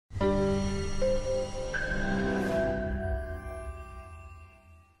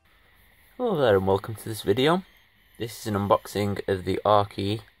Hello there and welcome to this video. This is an unboxing of the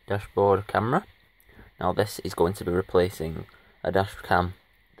Aukey dashboard camera. Now this is going to be replacing a Dashcam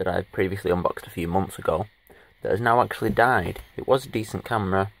that I previously unboxed a few months ago that has now actually died. It was a decent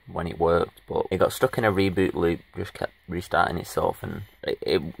camera when it worked, but it got stuck in a reboot loop, just kept restarting itself, and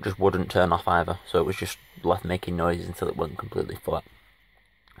it just wouldn't turn off either, so it was just left making noises until it went completely flat.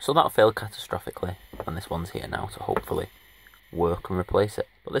 So that failed catastrophically, and this one's here now to hopefully work and replace it.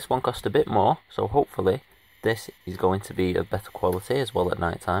 But this one cost a bit more, so hopefully this is going to be of better quality as well at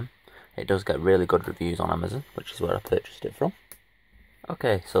night time. It does get really good reviews on Amazon, which is where I purchased it from.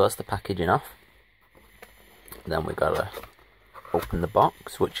 Okay, so that's the packaging off. Then we gotta open the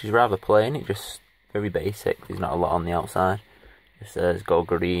box, which is rather plain. It's just very basic. There's not a lot on the outside. It says go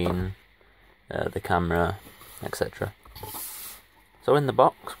green, the camera, etc. So in the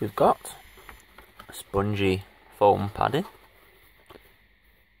box we've got a spongy foam padding,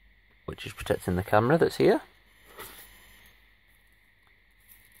 which is protecting the camera that's here.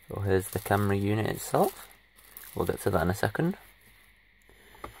 So here's the camera unit itself. We'll get to that in a second.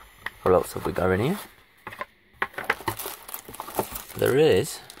 What else have we got in here? There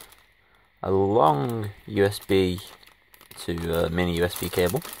is a long USB to mini USB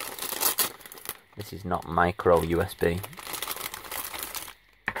cable. This is not micro USB.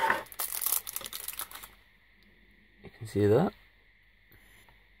 You can see that.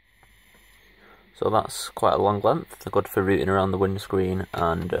 So that's quite a long length. They're good for routing around the windscreen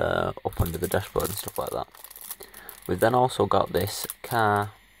and up under the dashboard and stuff like that. We've then also got this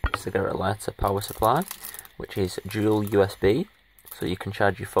car cigarette lighter power supply, which is dual USB, so you can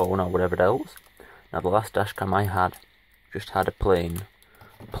charge your phone or whatever else. Now the last dashcam I had just had a plain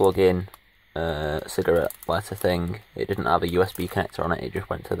plug-in cigarette lighter thing. It didn't have a USB connector on it, it just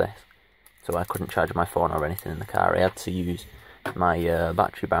went to this. So I couldn't charge my phone or anything in the car. I had to use my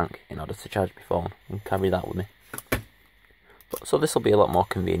battery bank in order to charge my phone and carry that with me. So this will be a lot more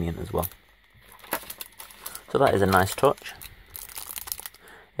convenient as well. So that is a nice touch.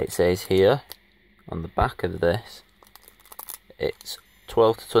 It says here on the back of this it's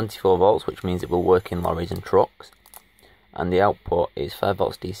 12 to 24 volts, which means it will work in lorries and trucks, and the output is 5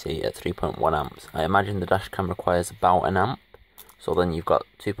 volts DC at 3.1 amps. I imagine the dashcam requires about an amp, so then you've got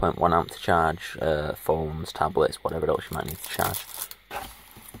 2.1 amp to charge phones, tablets, whatever else you might need to charge.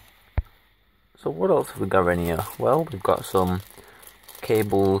 So what else have we got in here? Well, we've got some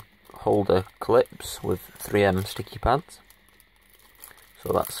cable holder clips with 3M sticky pads.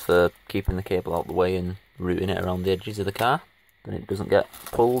 So that's for keeping the cable out of the way and routing it around the edges of the car, then it doesn't get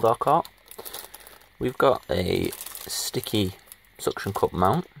pulled or caught. We've got a sticky suction cup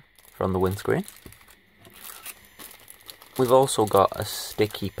mount from the windscreen. We've also got a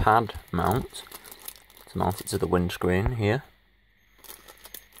sticky pad mount to mount it to the windscreen here.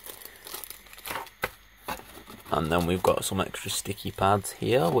 And then we've got some extra sticky pads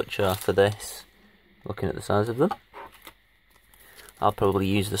here, which are for this, looking at the size of them. I'll probably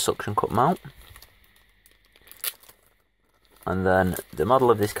use the suction cup mount. And then the model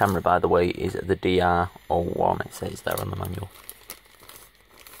of this camera, by the way, is the DR01, it says there on the manual.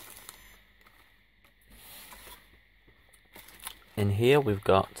 In here we've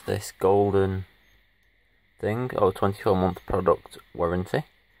got this golden thing, 24-month product warranty.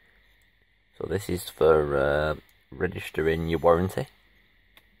 So this is for registering your warranty.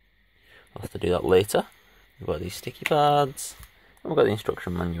 I'll have to do that later. We've got these sticky pads, and we've got the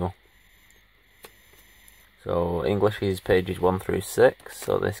instruction manual. So English is pages 1 through 6,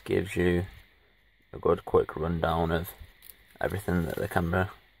 so this gives you a good quick rundown of everything that the camera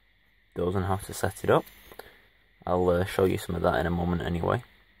does and how to set it up. I'll show you some of that in a moment anyway.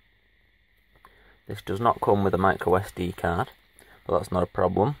 This does not come with a micro SD card, but that's not a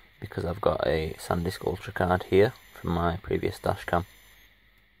problem because I've got a SanDisk Ultra card here from my previous dashcam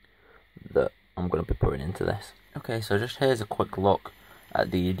that I'm going to be putting into this. Okay, so just here's a quick look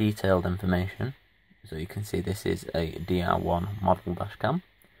at the detailed information. So you can see this is a DR01 model dashcam.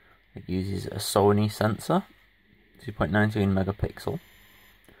 It uses a Sony sensor, 2.19 megapixel.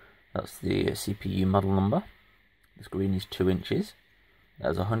 That's the CPU model number. The screen is 2 inches. It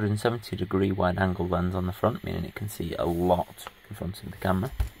has a 170-degree wide angle lens on the front, meaning it can see a lot in front of the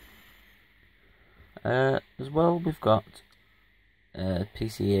camera. As well, we've got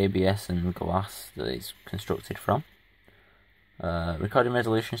PC, ABS and glass that it's constructed from. Recording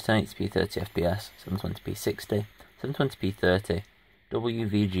resolution is 1080p 30fps, 720p 60, 720p 30,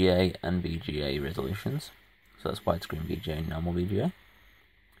 WVGA and VGA resolutions. So that's widescreen VGA and normal VGA.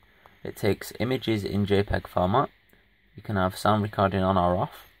 It takes images in JPEG format. You can have sound recording on or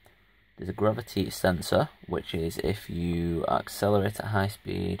off. There's a gravity sensor, which is if you accelerate at high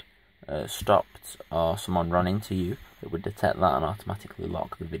speed stopped or someone ran into you, it would detect that and automatically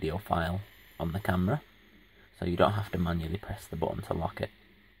lock the video file on the camera, so you don't have to manually press the button to lock it.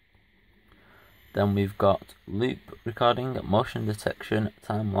 Then we've got loop recording, motion detection,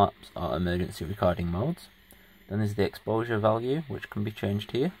 time lapse or emergency recording modes. Then there's the exposure value, which can be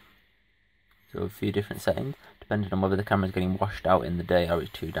changed here. So a few different settings, depending on whether the camera is getting washed out in the day or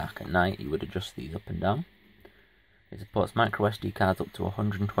it's too dark at night, you would adjust these up and down. It supports micro SD cards up to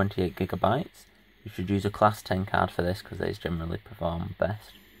 128 gigabytes. You should use a class 10 card for this because these generally perform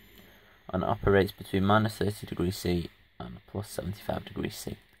best. And it operates between minus 30 degrees C and plus 75 degrees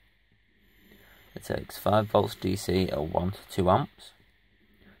C. It takes 5 volts DC at 1 to 2 amps.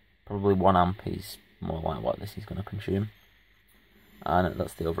 Probably 1 amp is more like what this is going to consume. And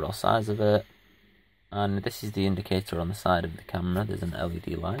that's the overall size of it. And this is the indicator on the side of the camera. There's an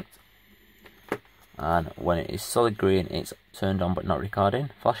LED light. And when it is solid green, it's turned on but not recording.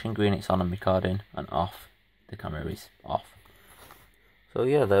 Flashing green, it's on and recording. And off, the camera is off. So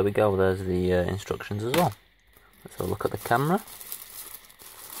yeah, there we go. There's the instructions as well. Let's have a look at the camera.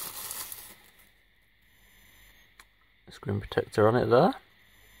 Screen protector on it there.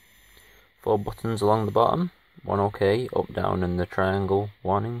 4 buttons along the bottom. 1 OK, up, down, and the triangle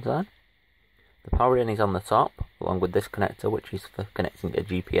warning sign. The power in is on the top, along with this connector, which is for connecting a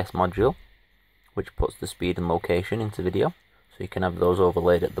GPS module, which puts the speed and location into video, so you can have those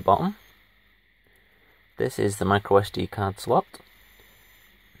overlaid at the bottom. This is the micro SD card slot.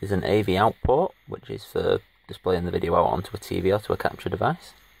 There's an AV out port, which is for displaying the video out onto a TV or to a capture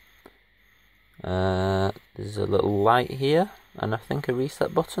device. There's a little light here, and I think a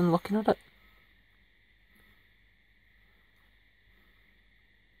reset button looking at it.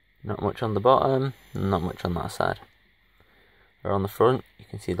 Not much on the bottom, not much on that side. Or on the front, you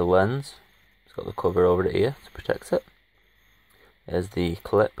can see the lens. It's got the cover over it here to protect it. There's the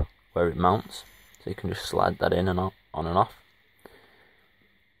clip where it mounts, so you can just slide that in and on and off.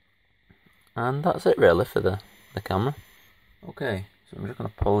 And that's it really for the camera. Okay, so I'm just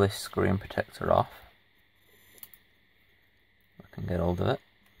going to pull this screen protector off. I can get hold of it.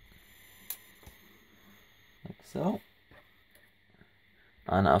 Like so.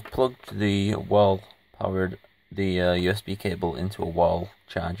 And I've plugged the USB cable into a wall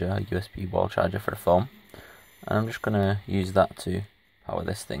charger, a USB wall charger for the phone. And I'm just going to use that to power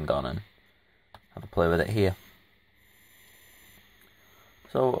this thing on and have a play with it here.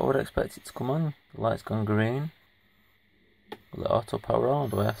 So I would expect it to come on. The light's gone green. Will it auto power on, or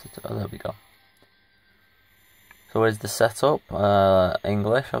do I have to? Oh, there we go. So here's the setup.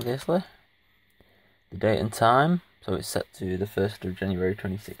 English, obviously. The date and time. So it's set to the 1st of January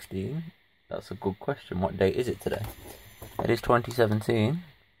 2016. That's a good question. What date is it today? It is 2017.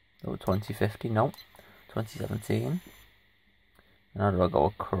 Oh, 2050. No, 2017. And how do I go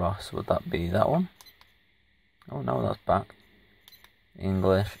across? Would that be that one? Oh no, that's back.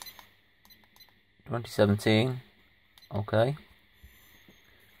 English. 2017. Okay.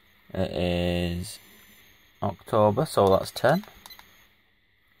 It is October, so that's 10.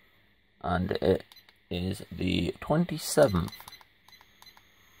 And it is the 27th.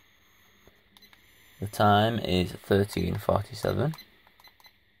 The time is 13:47.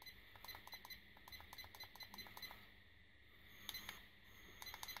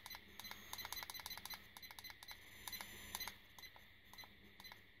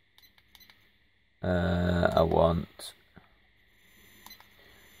 I want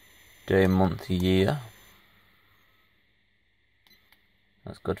day, month, year.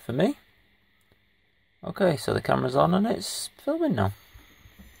 That's good for me. Okay, so the camera's on and it's filming now.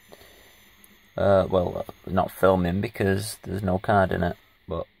 Well, not filming because there's no card in it,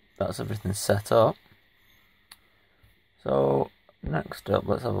 but that's everything set up. So, next up,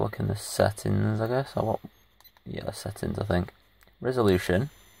 let's have a look in the settings, I guess. Yeah, settings, I think.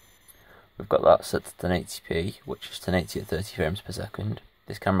 Resolution. We've got that set to 1080p, which is 1080 at 30 frames per second.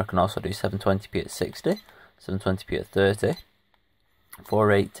 This camera can also do 720p at 60, 720p at 30,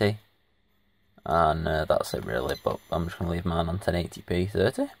 480, and that's it really, but I'm just going to leave mine on 1080p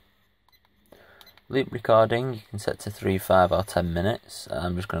 30. Loop recording, you can set to 3, 5 or 10 minutes.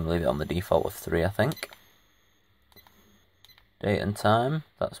 I'm just going to leave it on the default of 3, I think. Date and time,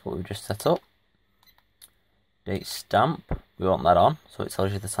 that's what we've just set up. Date stamp, we want that on, so it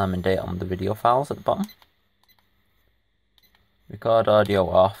tells you the time and date on the video files at the bottom. Record audio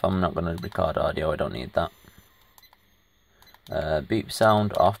off, I'm not going to record audio, I don't need that. Beep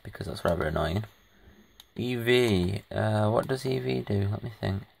sound off because that's rather annoying. EV, what does EV do? Let me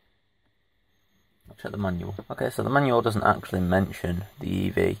think. Let's check the manual. Okay, so the manual doesn't actually mention the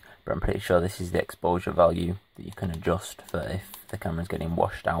EV, but I'm pretty sure this is the exposure value that you can adjust for if the camera's getting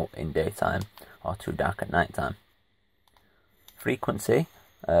washed out in daytime or too dark at night time. Frequency,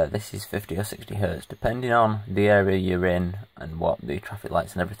 this is 50 or 60 Hz. Depending on the area you're in and what the traffic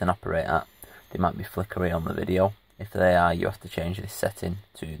lights and everything operate at, they might be flickery on the video. If they are, you have to change this setting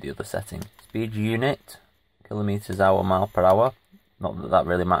to the other setting. Speed unit, kilometers hour, mile per hour. Not that that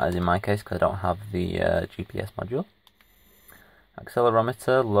really matters in my case because I don't have the GPS module.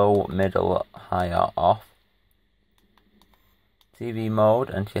 Accelerometer, low, middle, high or off. TV mode,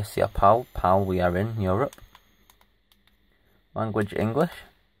 NTSC or PAL. PAL we are in Europe. Language English.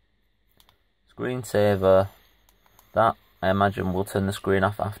 Screensaver, that I imagine will turn the screen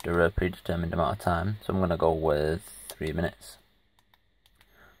off after a predetermined amount of time, so I'm going to go with 3 minutes.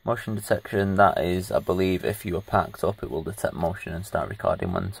 Motion detection, that is, I believe if you are packed up it will detect motion and start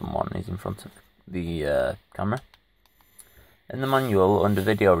recording when someone is in front of the camera. In the manual under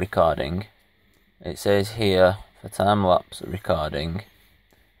video recording, it says here for time-lapse recording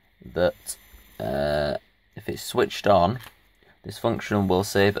that if it's switched on, this function will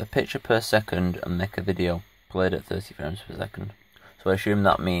save a picture per second and make a video played at 30 frames per second. So I assume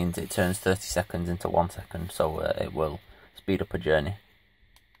that means it turns 30 seconds into 1 second, so it will speed up a journey.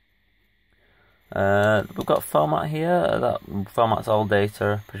 We've got format here, that formats all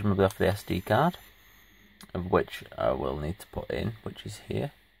data, presumably off the SD card, of which I will need to put in, which is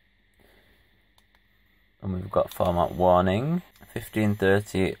here. And we've got format warning, 15,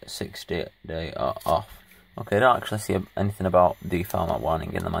 30, 60 day or off. Okay, I don't actually see anything about the format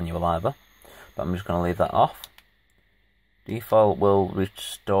warning in the manual either, but I'm just going to leave that off. Default will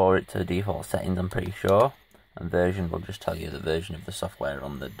restore it to default settings, I'm pretty sure, and version will just tell you the version of the software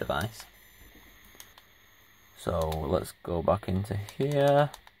on the device. So let's go back into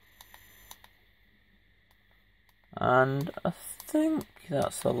here, and I think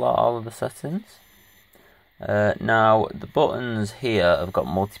that's all of the settings. Now the buttons here have got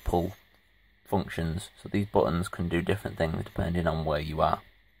multiple functions, so these buttons can do different things depending on where you are.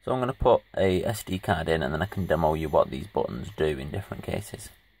 So I'm going to put a SD card in and then I can demo you what these buttons do in different cases.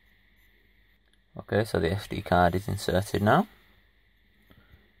 Okay, so the SD card is inserted now.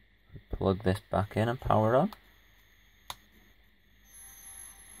 Plug this back in and power on.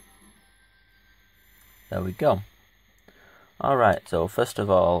 There we go. Alright, so first of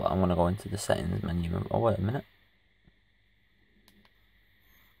all I'm going to go into the settings menu. Oh wait a minute.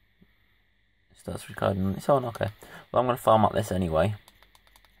 It starts recording on its own, okay. Well, I'm going to format this anyway,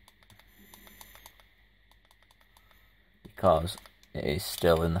 because it is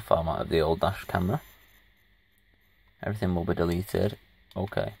still in the format of the old dash camera. Everything will be deleted.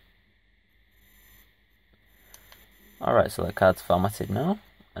 Okay. Alright, so the card's formatted now,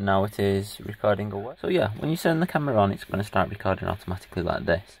 and now it is recording away. So yeah, when you turn the camera on, it's going to start recording automatically like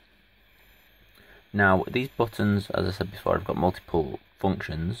this. Now, these buttons, as I said before, have got multiple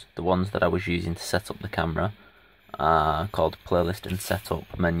functions. The ones that I was using to set up the camera are called playlist and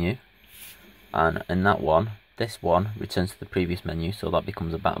setup menu, and in that one, this one returns to the previous menu, so that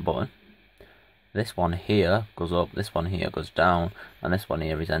becomes a back button. This one here goes up, this one here goes down, and this one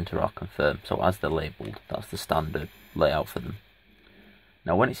here is enter or confirm. So as they're labelled, that's the standard layout for them.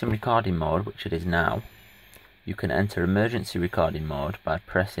 Now when it's in recording mode, which it is now, you can enter emergency recording mode by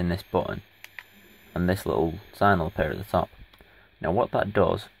pressing this button, and this little sign will appear at the top. Now what that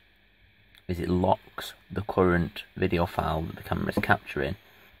does is it locks the current video file that the camera is capturing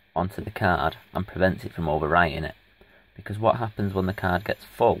onto the card and prevents it from overwriting it. Because what happens when the card gets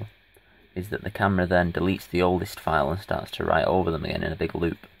full is that the camera then deletes the oldest file and starts to write over them again in a big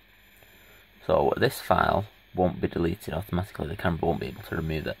loop. So this file won't be deleted automatically, the camera won't be able to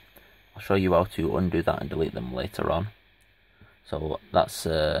remove it. I'll show you how to undo that and delete them later on. So that's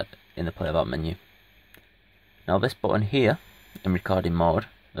in the playback menu. Now this button here, in recording mode,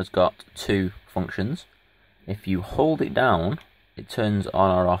 has got two functions. If you hold it down, it turns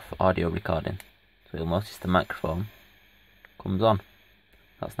on or off audio recording. So you'll notice the microphone comes on.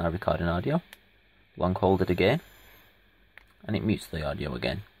 That's now recording audio. Long hold it again, and it mutes the audio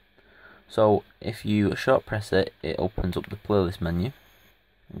again. So if you short press it, it opens up the playlist menu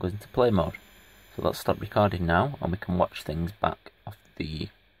and goes into play mode. So let's stop recording now, and we can watch things back off the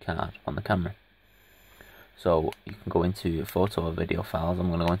card on the camera. So you can go into photo or video files. I'm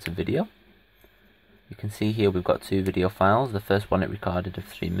going to go into video. You can see here we've got two video files. The first one it recorded of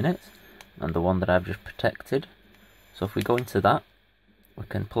 3 minutes, and the one that I've just protected. So if we go into that, we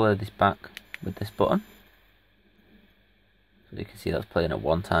can play this back with this button. So you can see that's playing at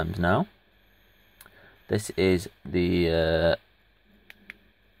 1 times now. This is the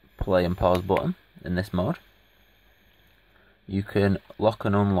play and pause button. in this mode. You can lock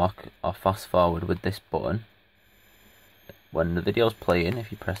and unlock or fast forward with this button. When the video is playing,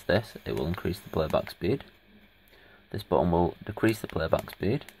 if you press this, it will increase the playback speed. This button will decrease the playback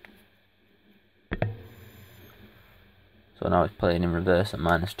speed. So now it's playing in reverse at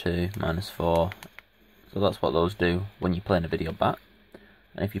 -2, -4. So that's what those do when you're playing a video back.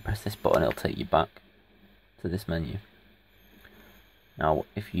 And if you press this button, it'll take you back to this menu. Now,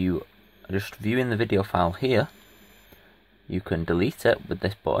 if you are just viewing the video file here, you can delete it with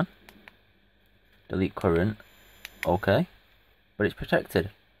this button. Delete current, OK. But it's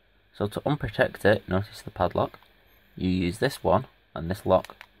protected. So to unprotect it, notice the padlock. You use this one, and this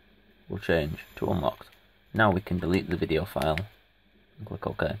lock will change to unlocked. Now we can delete the video file and click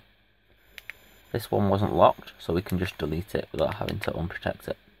OK. This one wasn't locked, so we can just delete it without having to unprotect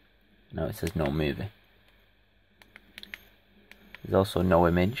it. Now it says no movie. There's also no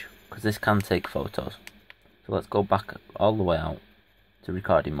image, because this can take photos. So let's go back all the way out to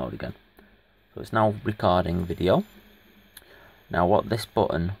recording mode again. So it's now recording video. Now what this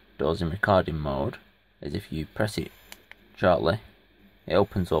button does in recording mode is if you press it shortly, it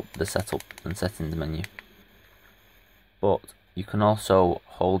opens up the setup and settings menu. But you can also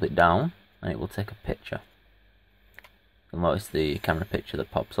hold it down and it will take a picture. You'll notice the camera picture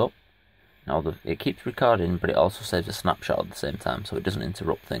that pops up. Now it keeps recording, but it also saves a snapshot at the same time, so it doesn't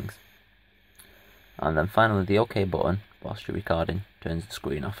interrupt things. And then finally the OK button, whilst you're recording, turns the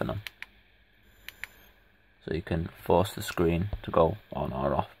screen off and on. So you can force the screen to go on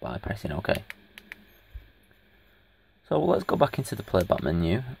or off by pressing OK. So let's go back into the playback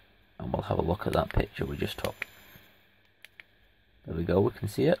menu and we'll have a look at that picture we just took. There we go, we can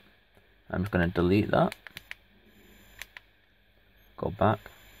see it. I'm just going to delete that. Go back.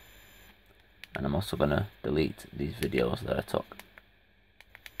 And I'm also going to delete these videos that I took.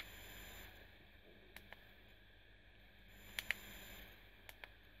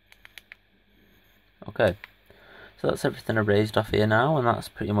 Okay, so that's everything erased off here now, and that's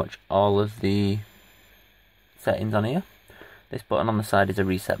pretty much all of the settings on here. This button on the side is a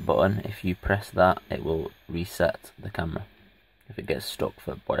reset button. If you press that, it will reset the camera if it gets stuck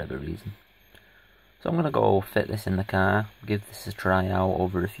for whatever reason. So I'm going to go fit this in the car, give this a try out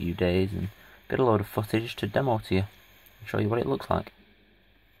over a few days and get a load of footage to demo to you and show you what it looks like.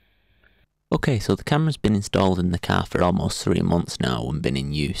 Okay, so the camera's been installed in the car for almost 3 months now and been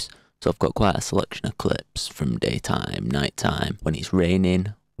in use. So I've got quite a selection of clips from daytime, nighttime, when it's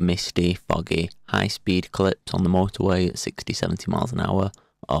raining, misty, foggy, high speed clips on the motorway at 60-70 miles an hour,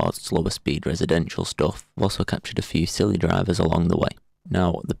 or slower speed residential stuff. I've also captured a few silly drivers along the way.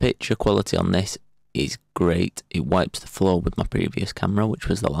 Now, the picture quality on this is great. It wipes the floor with my previous camera, which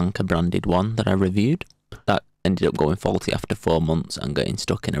was the Lanka branded one that I reviewed. That ended up going faulty after 4 months and getting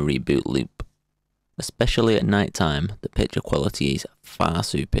stuck in a reboot loop. Especially at night time, the picture quality is far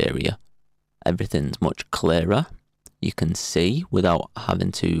superior. Everything's much clearer. You can see without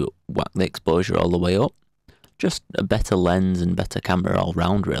having to whack the exposure all the way up. Just a better lens and better camera all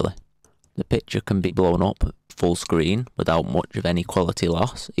round really. The picture can be blown up full screen without much of any quality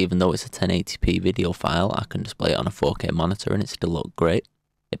loss. Even though it's a 1080p video file, I can display it on a 4K monitor and it still looks great.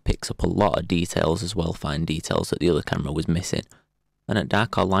 It picks up a lot of details as well, fine details that the other camera was missing. And at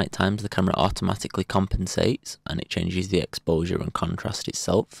dark or light times, the camera automatically compensates and it changes the exposure and contrast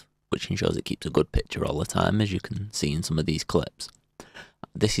itself, which ensures it keeps a good picture all the time, as you can see in some of these clips.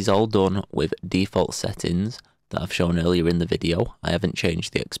 This is all done with default settings that I've shown earlier in the video. I haven't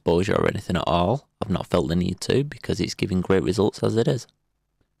changed the exposure or anything at all. I've not felt the need to because it's giving great results as it is.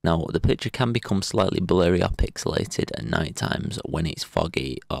 Now, the picture can become slightly blurry or pixelated at night times when it's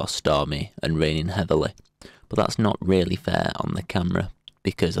foggy or stormy and raining heavily. But that's not really fair on the camera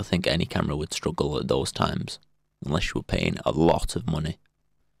because I think any camera would struggle at those times, unless you were paying a lot of money.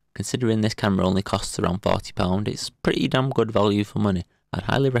 Considering this camera only costs around £40, it's pretty damn good value for money. I'd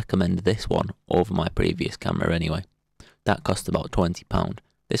highly recommend this one over my previous camera anyway. That cost about £20.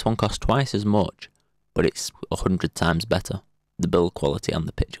 This one costs twice as much, but it's 100 times better. The build quality and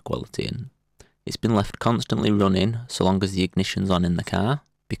the picture quality, and it's been left constantly running so long as the ignition's on in the car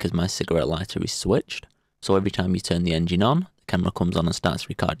because my cigarette lighter is switched. So every time you turn the engine on, the camera comes on and starts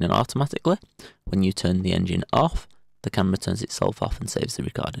recording automatically. When you turn the engine off, the camera turns itself off and saves the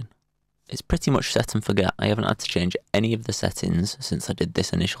recording. It's pretty much set and forget. I haven't had to change any of the settings since I did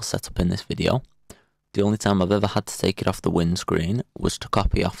this initial setup in this video. The only time I've ever had to take it off the windscreen was to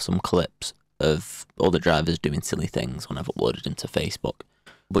copy off some clips of other drivers doing silly things when I've uploaded them to Facebook.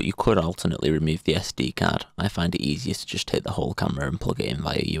 But you could alternately remove the SD card. I find it easiest to just take the whole camera and plug it in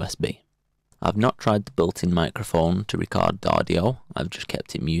via USB. I've not tried the built-in microphone to record audio, I've just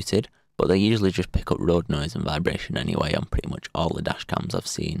kept it muted, but they usually just pick up road noise and vibration anyway on pretty much all the dash cams I've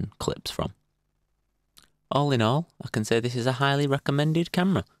seen clips from. All in all, I can say this is a highly recommended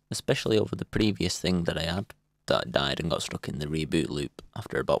camera, especially over the previous thing that I had that died and got stuck in the reboot loop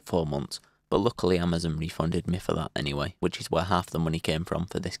after about 4 months, but luckily Amazon refunded me for that anyway, which is where half the money came from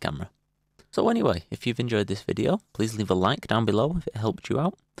for this camera. So anyway, if you've enjoyed this video, please leave a like down below if it helped you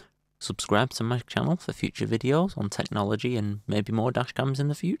out. Subscribe to my channel for future videos on technology and maybe more dashcams in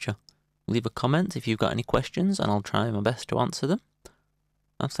the future. Leave a comment if you've got any questions and I'll try my best to answer them.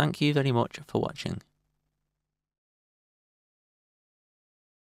 And thank you very much for watching.